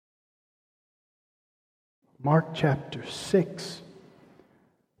Mark chapter 6.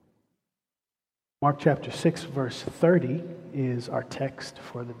 Mark chapter 6, verse 30 is our text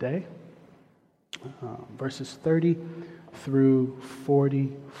for the day. Verses 30 through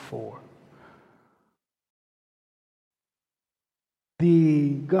 44. The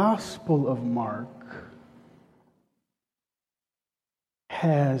Gospel of Mark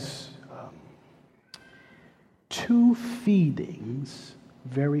has two feedings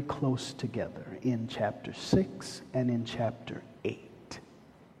very close together in chapter 6 and in chapter 8.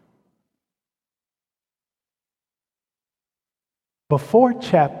 Before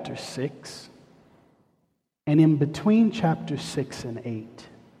chapter 6 and in between chapter 6 and 8,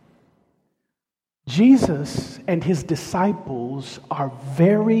 Jesus and his disciples are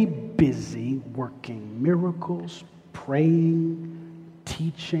very busy working miracles, praying,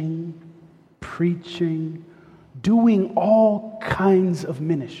 teaching, preaching, doing all kinds of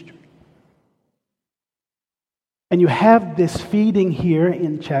ministry. And you have this feeding here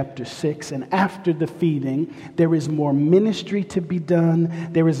in chapter 6, and after the feeding, there is more ministry to be done,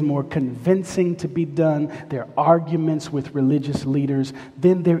 there is more convincing to be done, there are arguments with religious leaders.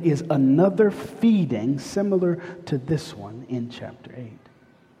 Then there is another feeding similar to this one in chapter 8.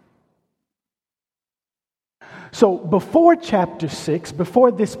 So before chapter 6,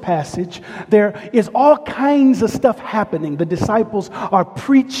 before this passage, there is all kinds of stuff happening. The disciples are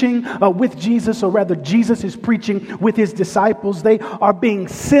preaching with Jesus, or rather Jesus is preaching with his disciples. They are being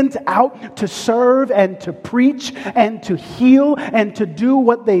sent out to serve and to preach and to heal and to do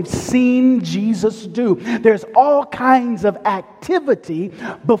what they've seen Jesus do. There's all kinds of activity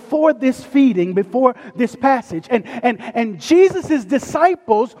before this feeding, before this passage. And Jesus'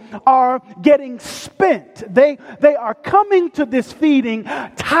 disciples are getting spent. They are coming to this feeding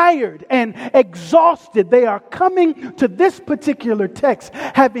tired and exhausted. They are coming to this particular text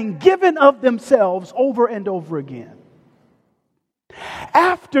having given of themselves over and over again.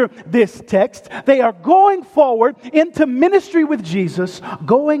 After this text, they are going forward into ministry with Jesus,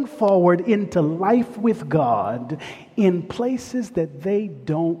 going forward into life with God in places that they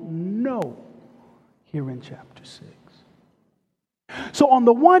don't know here in chapter 6. So on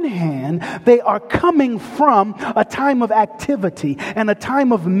the one hand, they are coming from a time of activity and a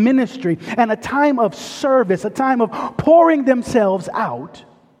time of ministry and a time of service, a time of pouring themselves out.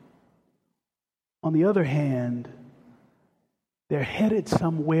 On the other hand, they're headed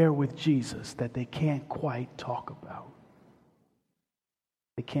somewhere with Jesus that they can't quite talk about.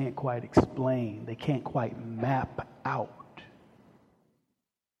 They can't quite explain. They can't quite map out.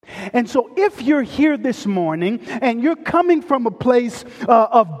 And so if you're here this morning and you're coming from a place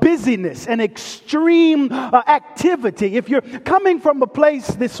of busyness and extreme activity, if you're coming from a place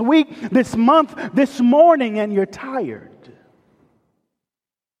this week, this month, this morning, and you're tired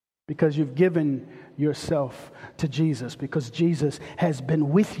because you've given yourself to Jesus, because Jesus has been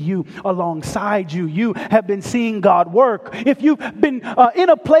with you, alongside you, you have been seeing God work. If you've been in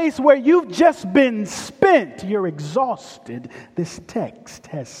a place where you've just been spent, you're exhausted, this text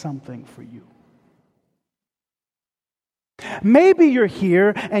has something for you. Maybe you're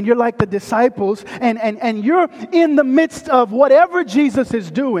here and you're like the disciples and you're in the midst of whatever Jesus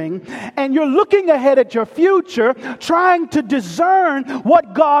is doing, and you're looking ahead at your future, trying to discern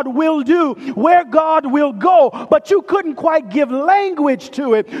what God will do, where God will go, but you couldn't quite give language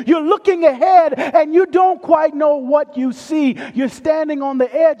to it. You're looking ahead and you don't quite know what you see. You're standing on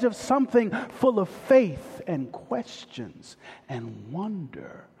the edge of something full of faith and questions and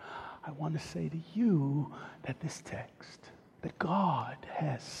wonder. I want to say to you that this text, that God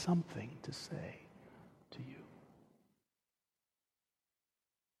has something to say to you.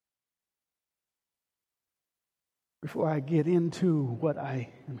 Before I get into what I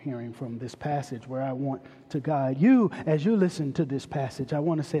am hearing from this passage, where I want to guide you as you listen to this passage, I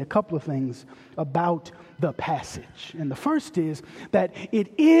want to say a couple of things about the passage. And the first is that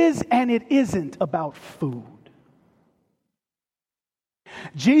it is and it isn't about food.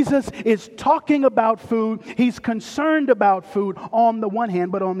 Jesus is talking about food. He's concerned about food on the one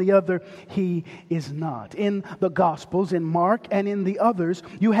hand, but on the other, he is not. In the Gospels, in Mark and in the others,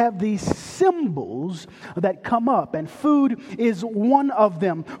 you have these symbols that come up, and food is one of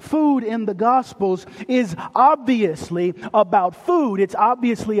them. Food in the Gospels is obviously about food. It's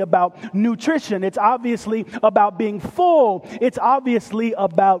obviously about nutrition. It's obviously about being full. It's obviously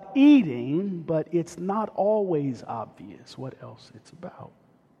about eating, but it's not always obvious what else it's about.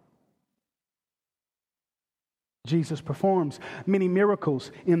 Jesus performs many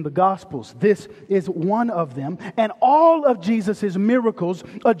miracles in the Gospels. This is one of them. And all of Jesus' miracles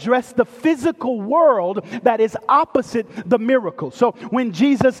address the physical world that is opposite the miracle. So when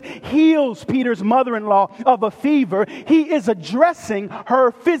Jesus heals Peter's mother-in-law of a fever, he is addressing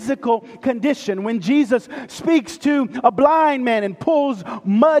her physical condition. When Jesus speaks to a blind man and pulls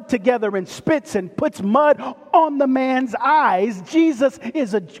mud together and spits and puts mud on the man's eyes, Jesus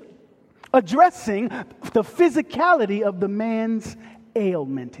is addressing the physicality of the man's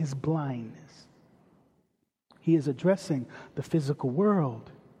ailment, his blindness. He is addressing the physical world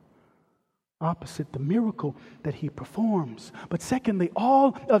opposite the miracle that he performs. But secondly,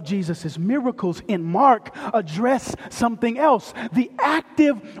 all of Jesus' miracles in Mark address something else: the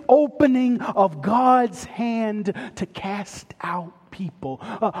active opening of God's hand to cast out people.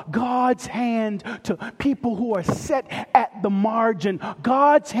 God's hand to people who are set at the margin.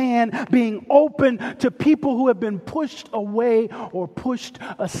 God's hand being open to people who have been pushed away or pushed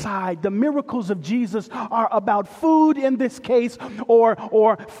aside. The miracles of Jesus are about food in this case,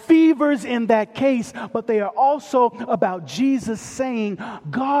 or fevers in that case, but they are also about Jesus saying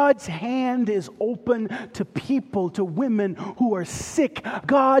God's hand is open to people, to women who are sick.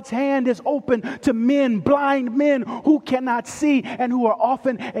 God's hand is open to men, blind men who cannot see and who are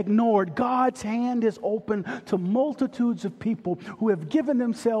often ignored. God's hand is open to multitudes of people who have given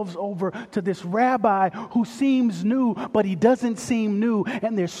themselves over to this rabbi who seems new, but he doesn't seem new,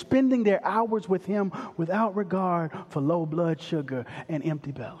 and they're spending their hours with him without regard for low blood sugar and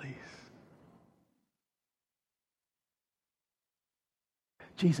empty bellies.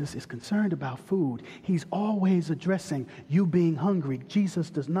 Jesus is concerned about food. He's always addressing you being hungry. Jesus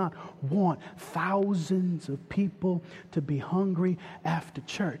does not want thousands of people to be hungry after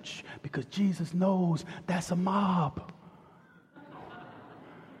church, because Jesus knows that's a mob.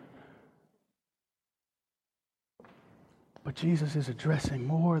 But Jesus is addressing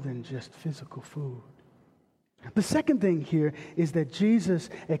more than just physical food. The second thing here is that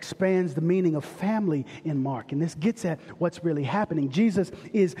Jesus expands the meaning of family in Mark. And this gets at what's really happening. Jesus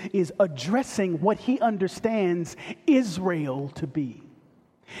is addressing what he understands Israel to be.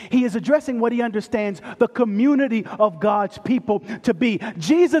 He is addressing what he understands the community of God's people to be.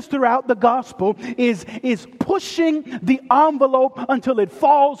 Jesus throughout the gospel is pushing the envelope until it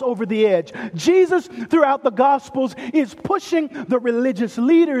falls over the edge. Jesus throughout the gospels is pushing the religious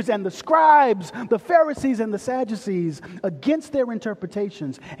leaders and the scribes, the Pharisees and the Sadducees against their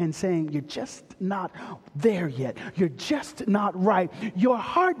interpretations and saying, you're just not there yet. You're just not right. Your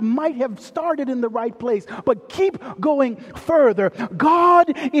heart might have started in the right place, but keep going further.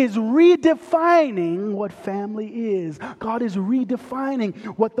 God is redefining what family is. God is redefining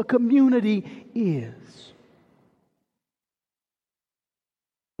what the community is.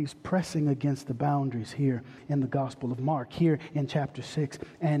 He's pressing against the boundaries here in the Gospel of Mark, here in chapter 6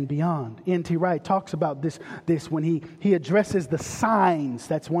 and beyond. N.T. Wright talks about this when he addresses the signs.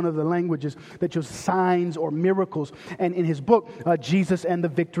 That's one of the languages that uses signs or miracles. And in his book, Jesus and the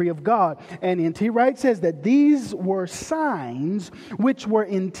Victory of God. And N.T. Wright says that these were signs which were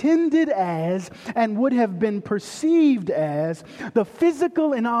intended as and would have been perceived as the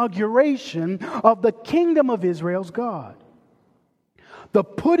physical inauguration of the kingdom of Israel's God. The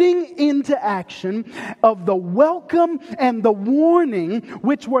putting into action of the welcome and the warning,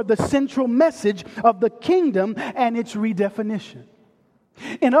 which were the central message of the kingdom and its redefinition.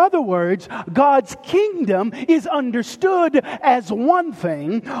 In other words, God's kingdom is understood as one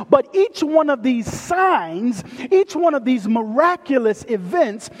thing, but each one of these signs, each one of these miraculous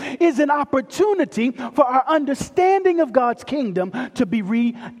events is an opportunity for our understanding of God's kingdom to be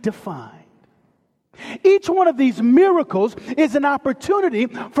redefined. Each one of these miracles is an opportunity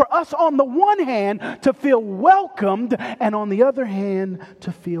for us, on the one hand, to feel welcomed, and on the other hand,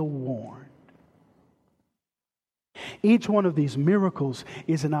 to feel warned. Each one of these miracles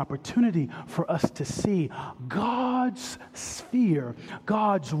is an opportunity for us to see God's sphere,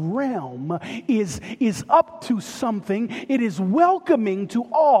 God's realm is up to something. It is welcoming to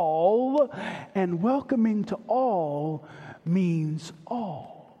all, and welcoming to all means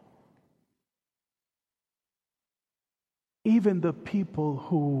all. Even the people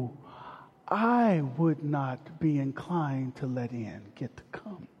who I would not be inclined to let in get to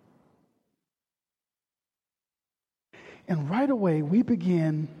come. And right away, we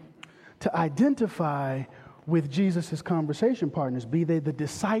begin to identify with Jesus' conversation partners, be they the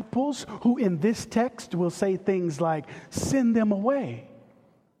disciples who in this text will say things like, send them away.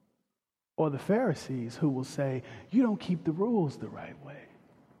 Or the Pharisees who will say, you don't keep the rules the right way.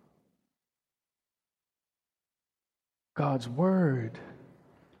 God's word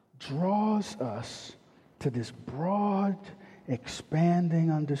draws us to this broad, expanding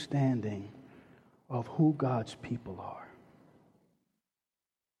understanding of who God's people are.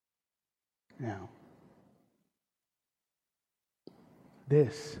 Now,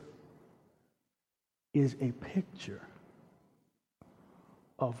 this is a picture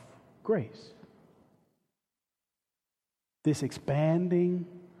of grace. This expanding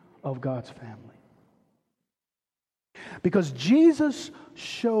of God's family. Because Jesus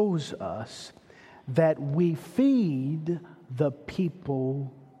shows us that we feed the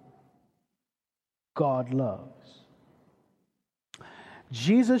people God loves.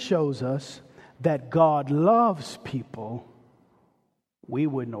 Jesus shows us that God loves people we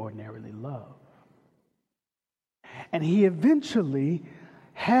wouldn't ordinarily love. And he eventually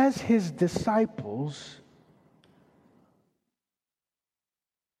has his disciples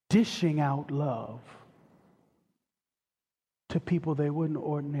dishing out love to people they wouldn't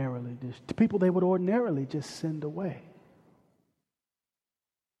ordinarily dish, to people they would ordinarily just send away.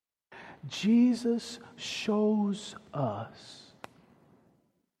 Jesus shows us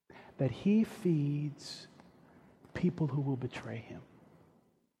that he feeds people who will betray him.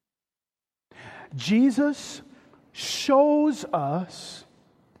 Jesus shows us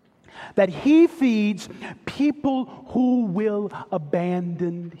that he feeds people who will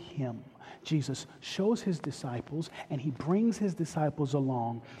abandon him. Jesus shows his disciples, and he brings his disciples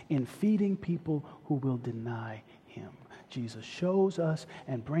along in feeding people who will deny him. Jesus shows us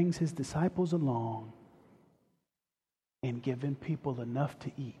and brings his disciples along in giving people enough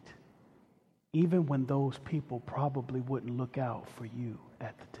to eat, even when those people probably wouldn't look out for you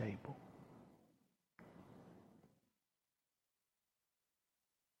at the table.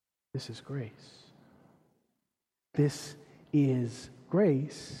 This is grace. This is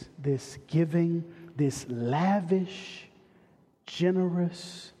grace, this giving, this lavish,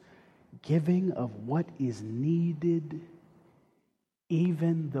 generous giving of what is needed,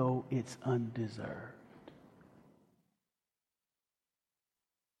 even though it's undeserved.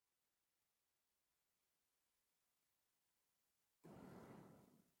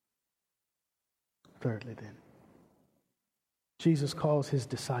 Thirdly, then, Jesus calls his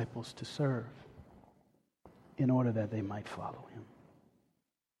disciples to serve in order that they might follow him.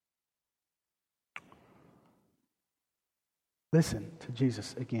 Listen to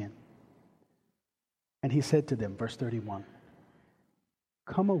Jesus again. And he said to them, verse 31,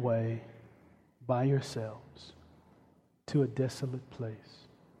 "Come away by yourselves to a desolate place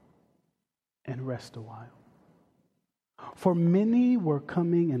and rest a while. For many were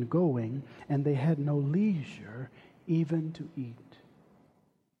coming and going, and they had no leisure even to eat.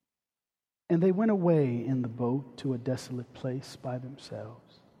 And they went away in the boat to a desolate place by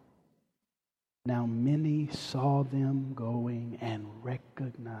themselves. Now many saw them going and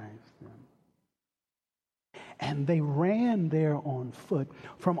recognized them. And they ran there on foot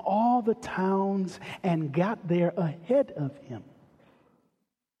from all the towns and got there ahead of him."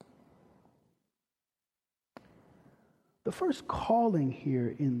 The first calling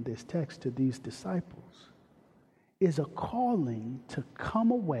here in this text to these disciples is a calling to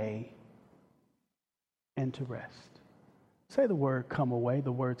come away and to rest. Say the word come away,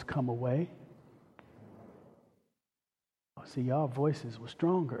 the words come away. Oh, see, y'all voices were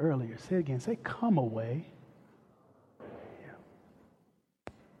stronger earlier. Say it again, say come away.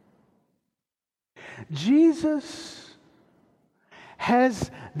 Yeah. Jesus has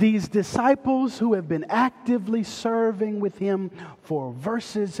these disciples who have been actively serving with him for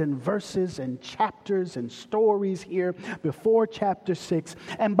verses and chapters and stories here before chapter 6.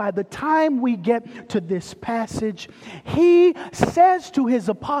 And by the time we get to this passage, he says to his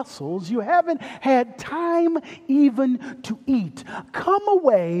apostles, "You haven't had time even to eat. Come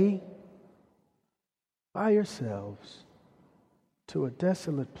away by yourselves to a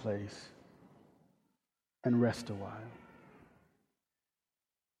desolate place and rest a while."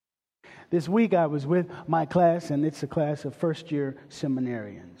 This week I was with my class, and it's a class of first-year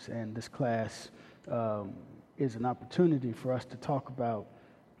seminarians. And this class is an opportunity for us to talk about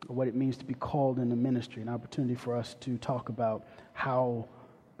what it means to be called into ministry, an opportunity for us to talk about how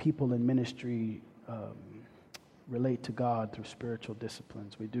people in ministry relate to God through spiritual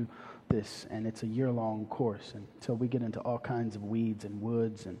disciplines. We do this, and it's a year-long course, and so we get into all kinds of weeds and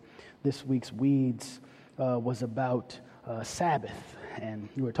woods. And this week's weeds was about Sabbath, and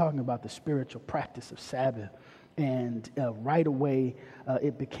we were talking about the spiritual practice of Sabbath, and right away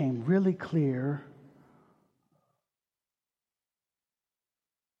it became really clear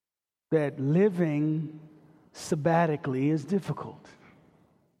that living sabbatically is difficult,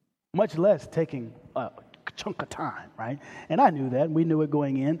 much less taking a chunk of time, right? And I knew that. We knew it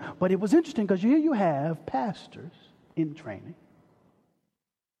going in. But it was interesting because here you have pastors in training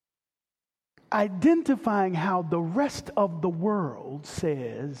identifying how the rest of the world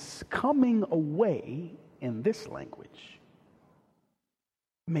says coming away in this language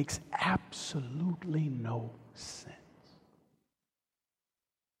makes absolutely no sense.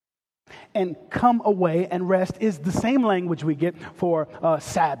 And come away and rest is the same language we get for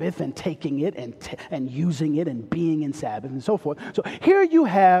Sabbath and taking it and using it and being in Sabbath and so forth. So here you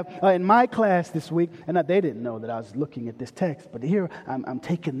have, in my class this week, and they didn't know that I was looking at this text, but here I'm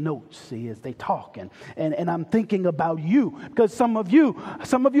taking notes, see, as they talk. And I'm thinking about you, because some of you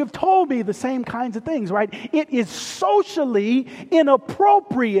have told me the same kinds of things, right? It is socially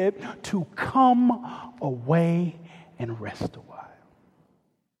inappropriate to come away and rest a while.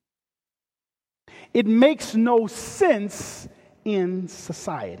 It makes no sense in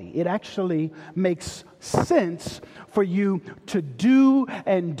society. It actually makes sense for you to do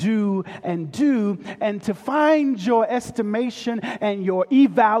and do and do and to find your estimation and your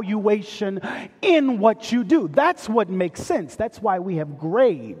evaluation in what you do. That's what makes sense. That's why we have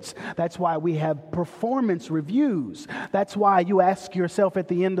grades. That's why we have performance reviews. That's why you ask yourself at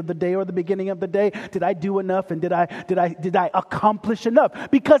the end of the day or the beginning of the day, did I do enough and did I accomplish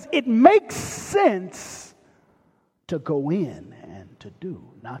enough? Because it makes sense to go in and to do,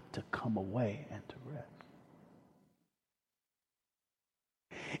 not to come away and to rest.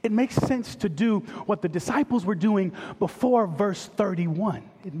 It makes sense to do what the disciples were doing before verse 31.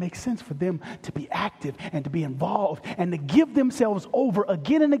 It makes sense for them to be active and to be involved and to give themselves over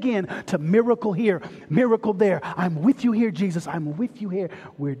again and again to miracle here, miracle there. I'm with you here, Jesus. I'm with you here.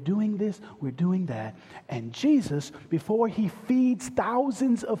 We're doing this, we're doing that. And Jesus, before he feeds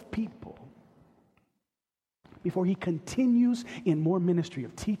thousands of people, before he continues in more ministry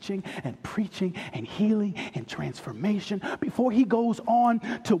of teaching and preaching and healing and transformation, before he goes on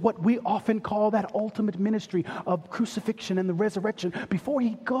to what we often call that ultimate ministry of crucifixion and the resurrection, before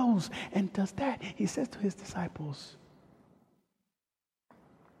he goes and does that, he says to his disciples,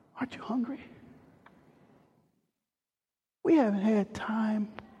 aren't you hungry? We haven't had time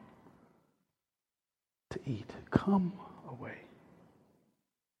to eat. Come away.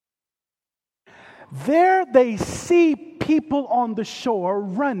 There they see people on the shore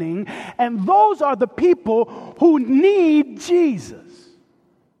running, and those are the people who need Jesus.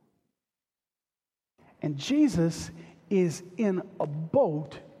 And Jesus is in a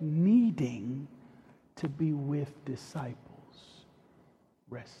boat needing to be with disciples,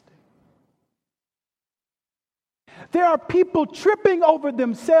 resting. There are people tripping over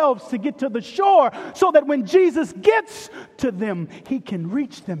themselves to get to the shore so that when Jesus gets to them, he can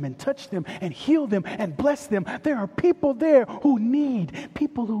reach them and touch them and heal them and bless them. There are people there who need.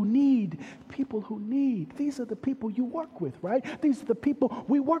 These are the people you work with, right? These are the people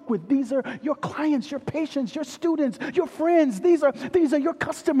we work with. These are your clients, your patients, your students, your friends. These are your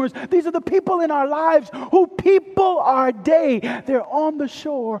customers. These are the people in our lives who people our day. They're on the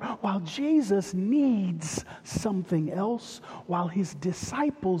shore while Jesus needs something else, while his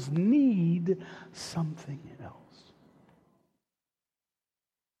disciples need something else.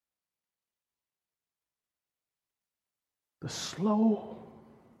 The slow,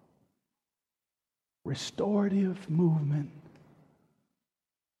 restorative movement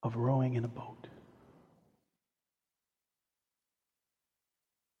of rowing in a boat.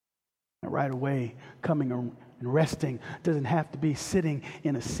 And right away, coming and resting doesn't have to be sitting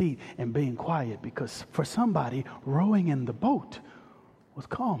in a seat and being quiet, because for somebody, rowing in the boat was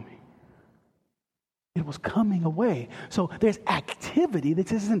calming. It was coming away. So there's activity.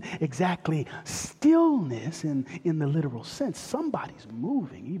 This isn't exactly stillness in the literal sense. Somebody's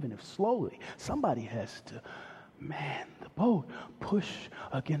moving, even if slowly. Somebody has to man the boat, push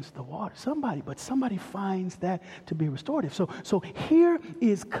against the water. Somebody finds that to be restorative. So here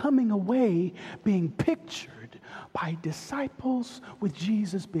is coming away being pictured by disciples with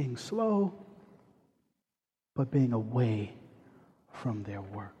Jesus being slow, but being away from their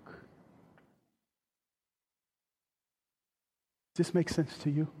work. Does this make sense to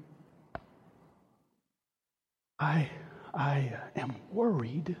you? I am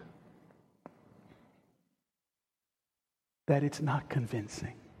worried that it's not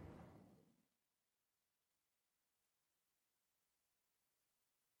convincing.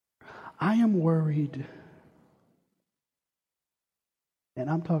 I am worried, and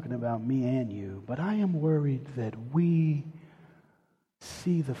I'm talking about me and you, but I am worried that we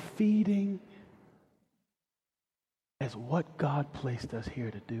see the feeding as what God placed us here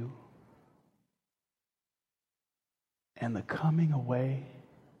to do, and the coming away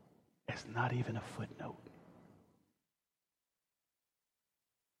as not even a footnote.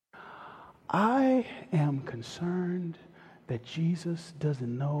 I am concerned that Jesus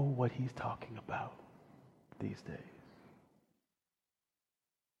doesn't know what he's talking about these days.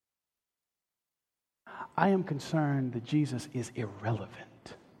 I am concerned that Jesus is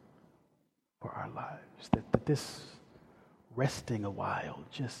irrelevant for our lives, that this resting a while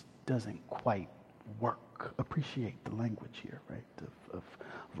just doesn't quite work. Appreciate the language here, right? Of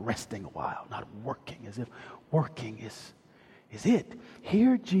resting a while, not working, as if working is it.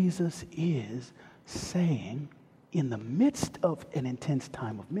 Here Jesus is saying, in the midst of an intense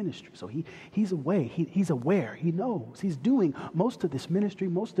time of ministry. So he's away. He's aware. He knows. He's doing most of this ministry,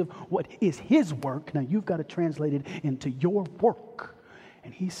 most of what is his work. Now you've got to translate it into your work.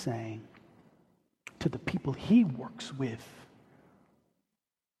 And he's saying to the people he works with,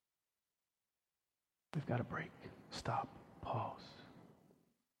 we've got to break, stop, pause,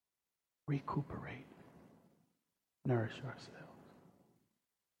 recuperate, nourish ourselves.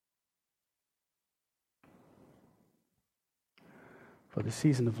 For the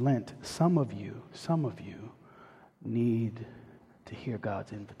season of Lent, some of you need to hear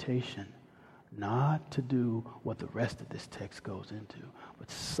God's invitation, not to do what the rest of this text goes into,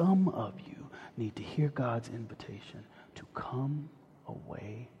 but some of you need to hear God's invitation to come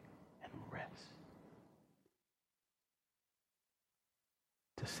away and rest.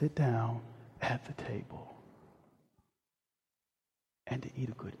 To sit down at the table and to eat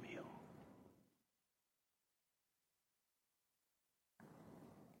a good meal.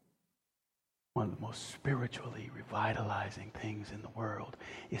 One of the most spiritually revitalizing things in the world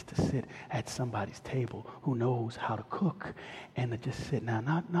is to sit at somebody's table who knows how to cook, and to just sit. Now,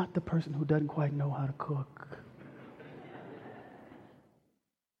 not the person who doesn't quite know how to cook.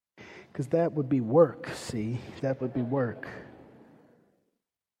 Because that would be work, see? That would be work.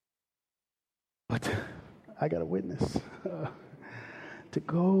 But I got a witness. To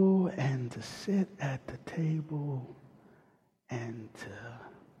go and to sit at the table and to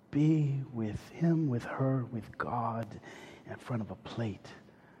be with him, with her, with God in front of a plate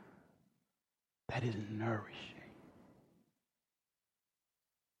that is nourishing.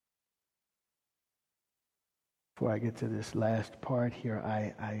 Before I get to this last part here,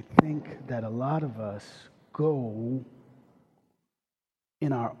 I think that a lot of us go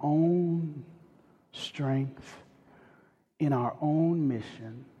in our own strength, in our own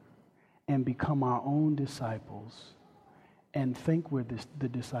mission, and become our own disciples and think we're the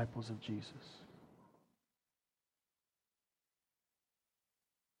disciples of Jesus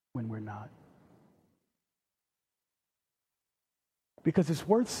when we're not. Because it's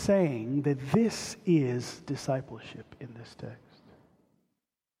worth saying that this is discipleship in this text.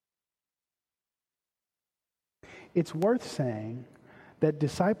 It's worth saying that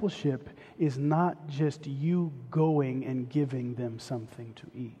discipleship is not just you going and giving them something to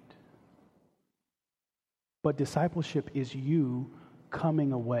eat. But discipleship is you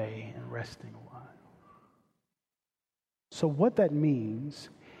coming away and resting a while. So what that means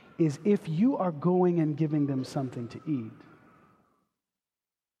is if you are going and giving them something to eat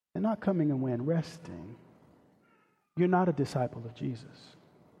and not coming away and resting, you're not a disciple of Jesus.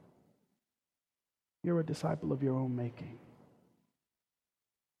 You're a disciple of your own making.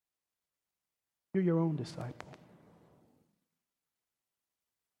 You're your own disciple.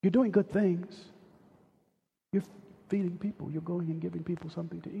 You're doing good things. You're feeding people. You're going and giving people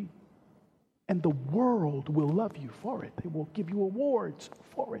something to eat. And the world will love you for it. They will give you awards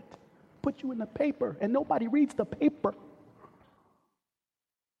for it. Put you in the paper, and nobody reads the paper.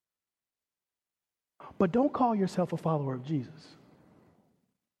 But don't call yourself a follower of Jesus.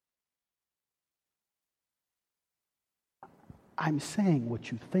 I'm saying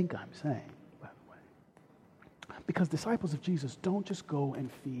what you think I'm saying, by the way. Because disciples of Jesus don't just go and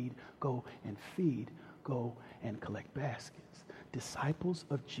feed, go and collect baskets. Disciples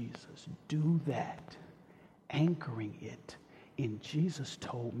of Jesus do that, anchoring it in Jesus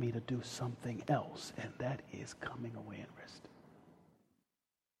told me to do something else, and that is coming away and resting.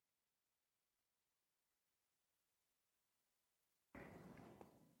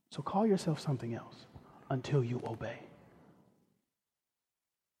 So call yourself something else until you obey.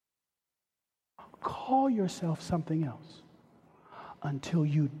 Call yourself something else until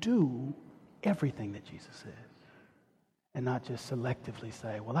you do everything that Jesus says. And not just selectively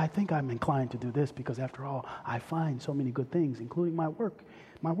say, well, I think I'm inclined to do this because after all, I find so many good things, including my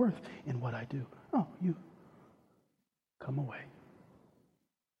worth in what I do. Oh, you come away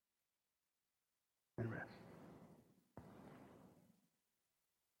and rest.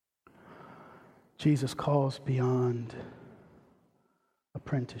 Jesus calls beyond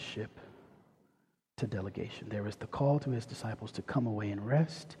apprenticeship to delegation. There is the call to his disciples to come away and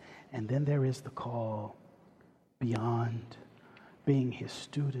rest, and then there is the call beyond being his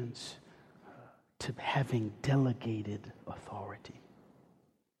students to having delegated authority.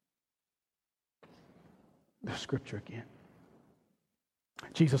 The scripture again.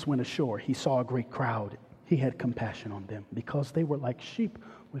 Jesus went ashore. He saw a great crowd. He had compassion on them because they were like sheep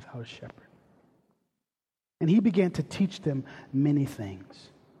without a shepherd. And he began to teach them many things.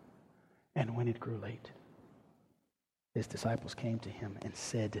 And when it grew late, his disciples came to him and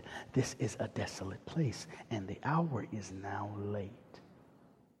said, "This is a desolate place, and the hour is now late.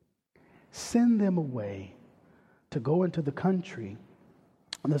 Send them away to go into the country,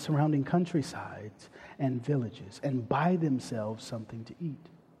 the surrounding countrysides and villages, and buy themselves something to eat."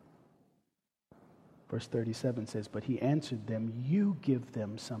 Verse 37 says, "But he answered them, 'You give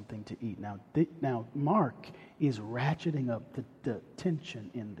them something to eat.'" Now Mark is ratcheting up the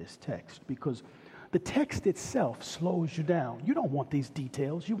tension in this text because the text itself slows you down. You don't want these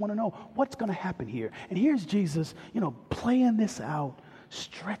details. You want to know what's going to happen here. And here's Jesus, playing this out,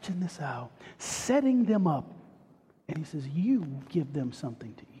 stretching this out, setting them up. And he says, "You give them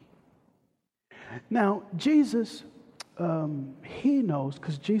something to eat." Now, Jesus, he knows,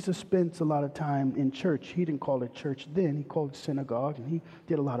 because Jesus spends a lot of time in church. He didn't call it church then. He called it synagogue, and he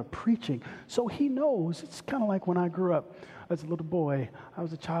did a lot of preaching. So he knows. It's kind of like when I grew up as a little boy. I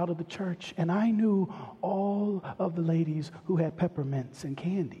was a child of the church, and I knew all of the ladies who had peppermints and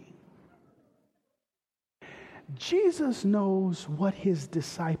candy. Jesus knows what his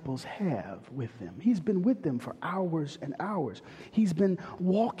disciples have with them. He's been with them for hours and hours. He's been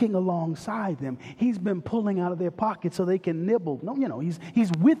walking alongside them. He's been pulling out of their pockets so they can nibble.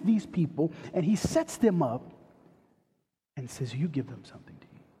 He's with these people, and he sets them up and says, "You give them something to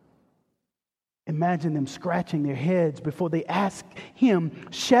eat." Imagine them scratching their heads before they ask him,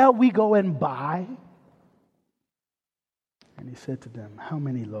 "Shall we go and buy?" And he said to them, "How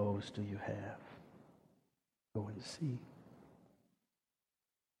many loaves do you have? Go and see."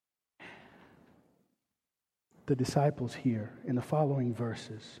 The disciples here in the following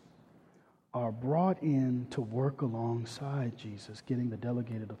verses are brought in to work alongside Jesus, getting the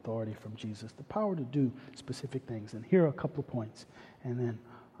delegated authority from Jesus, the power to do specific things. And here are a couple of points, and then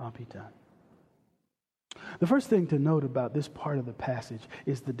I'll be done. The first thing to note about this part of the passage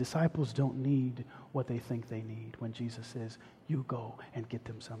is the disciples don't need what they think they need when Jesus says, "You go and get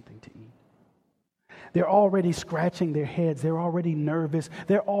them something to eat." They're already scratching their heads. They're already nervous.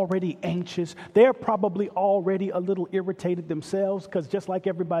 They're already anxious. They're probably already a little irritated themselves because just like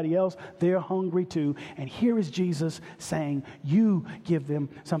everybody else, they're hungry too. And here is Jesus saying, "You give them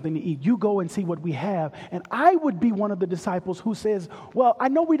something to eat. You go and see what we have." And I would be one of the disciples who says, "Well, I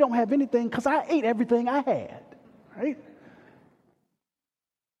know we don't have anything because I ate everything I had." Right?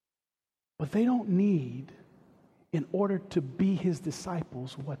 But they don't need, in order to be his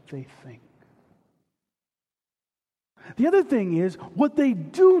disciples, what they think. The other thing is, what they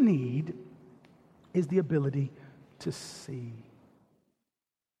do need is the ability to see.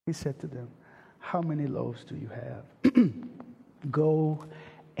 He said to them, "How many loaves do you have? Go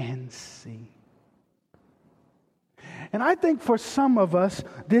and see." And I think for some of us,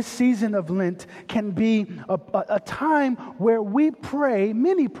 this season of Lent can be a time where we pray,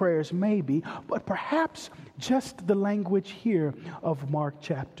 many prayers maybe, but perhaps just the language here of Mark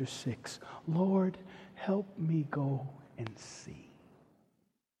chapter 6. "Lord, help me go and see."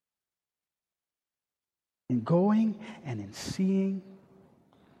 In going and in seeing,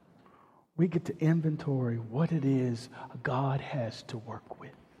 we get to inventory what it is God has to work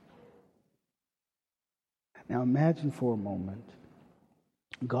with. Now imagine for a moment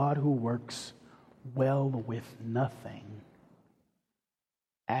God who works well with nothing,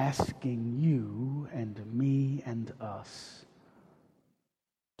 asking you and me and us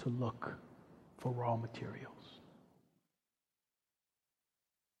to look for raw materials.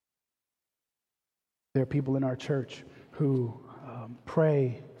 There are people in our church who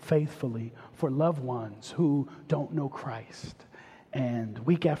pray faithfully for loved ones who don't know Christ. And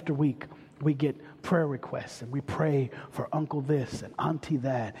week after week, we get prayer requests, and we pray for uncle this and auntie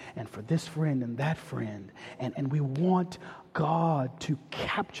that, and for this friend and that friend. And we want God to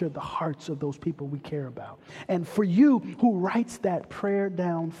capture the hearts of those people we care about. And for you who writes that prayer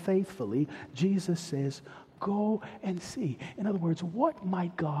down faithfully, Jesus says, "Go and see." In other words, what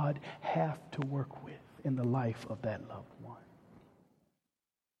might God have to work with in the life of that loved one?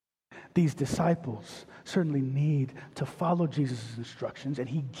 These disciples certainly need to follow Jesus' instructions, and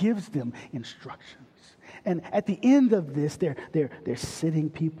he gives them instructions. And at the end of this, they're sitting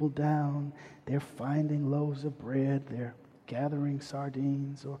people down, they're finding loaves of bread, they're gathering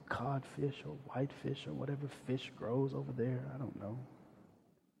sardines or codfish or whitefish or whatever fish grows over there. I don't know.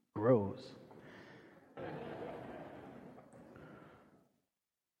 Grows.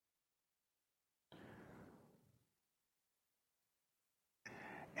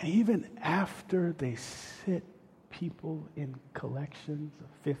 And even after they sit people in collections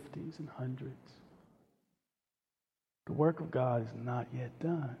of 50s and 100s, the work of God is not yet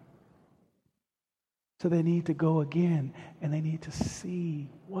done. So they need to go again, and they need to see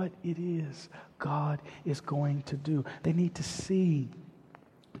what it is God is going to do. They need to see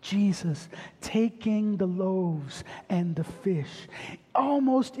Jesus taking the loaves and the fish,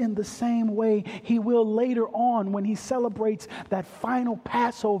 almost in the same way he will later on when he celebrates that final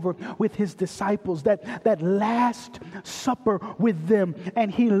Passover with his disciples, that last supper with them. And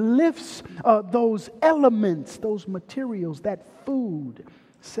he lifts those elements, those materials, that food,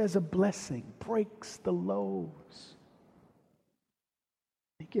 says a blessing, breaks the loaves.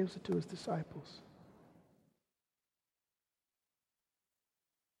 He gives it to his disciples.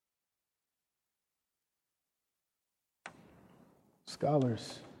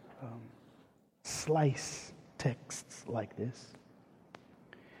 Scholars slice texts like this,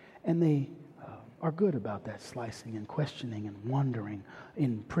 and they are good about that slicing and questioning and wondering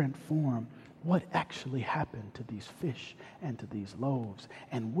in print form what actually happened to these fish and to these loaves.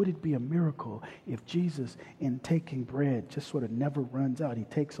 And would it be a miracle if Jesus, in taking bread, just sort of never runs out? He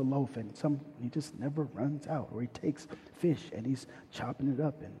takes a loaf and he just never runs out. Or he takes fish and he's chopping it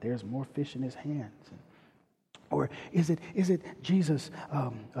up and there's more fish in his hands. Or is it Jesus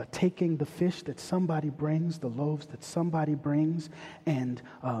taking the fish that somebody brings, the loaves that somebody brings, and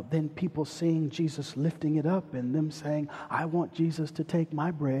then people seeing Jesus lifting it up and them saying, I want Jesus to take my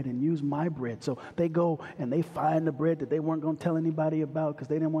bread and use my bread. So they go and they find the bread that they weren't going to tell anybody about because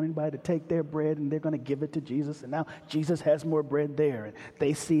they didn't want anybody to take their bread, and they're going to give it to Jesus. And now Jesus has more bread there. And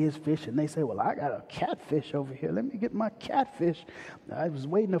they see his fish and they say, well, I got a catfish over here. Let me get my catfish. I was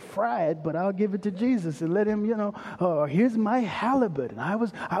waiting to fry it, but I'll give it to Jesus and let him, here's my halibut, and I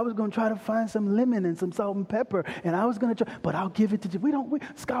was going to try to find some lemon and some salt and pepper, and I was going to try, but I'll give it to you.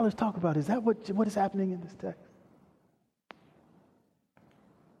 Scholars talk about, is that what is happening in this text?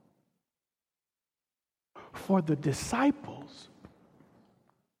 For the disciples,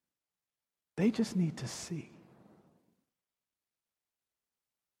 they just need to see.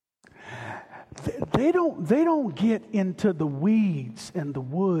 They don't get into the weeds and the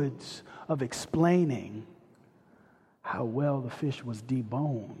woods of explaining how well the fish was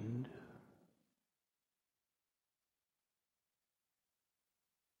deboned.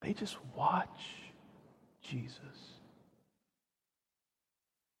 They just watch Jesus.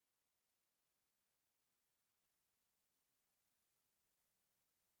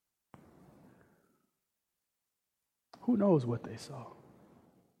 Who knows what they saw?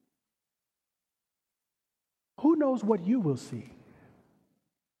 Who knows what you will see?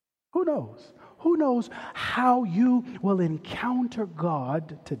 Who knows? Who knows how you will encounter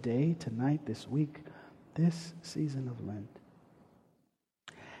God today, tonight, this week, this season of Lent?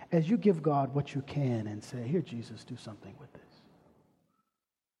 As you give God what you can and say, here, Jesus, do something with this.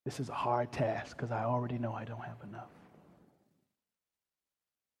 This is a hard task because I already know I don't have enough.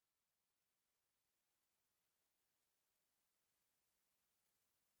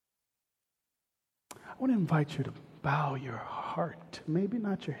 I want to invite you to bow your heart, maybe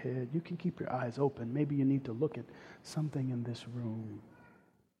not your head. You can keep your eyes open. Maybe you need to look at something in this room.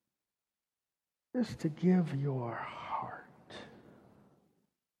 Just to give your heart,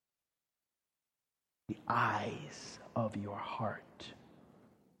 the eyes of your heart,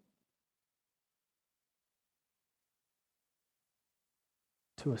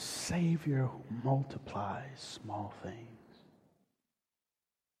 to a Savior who multiplies small things.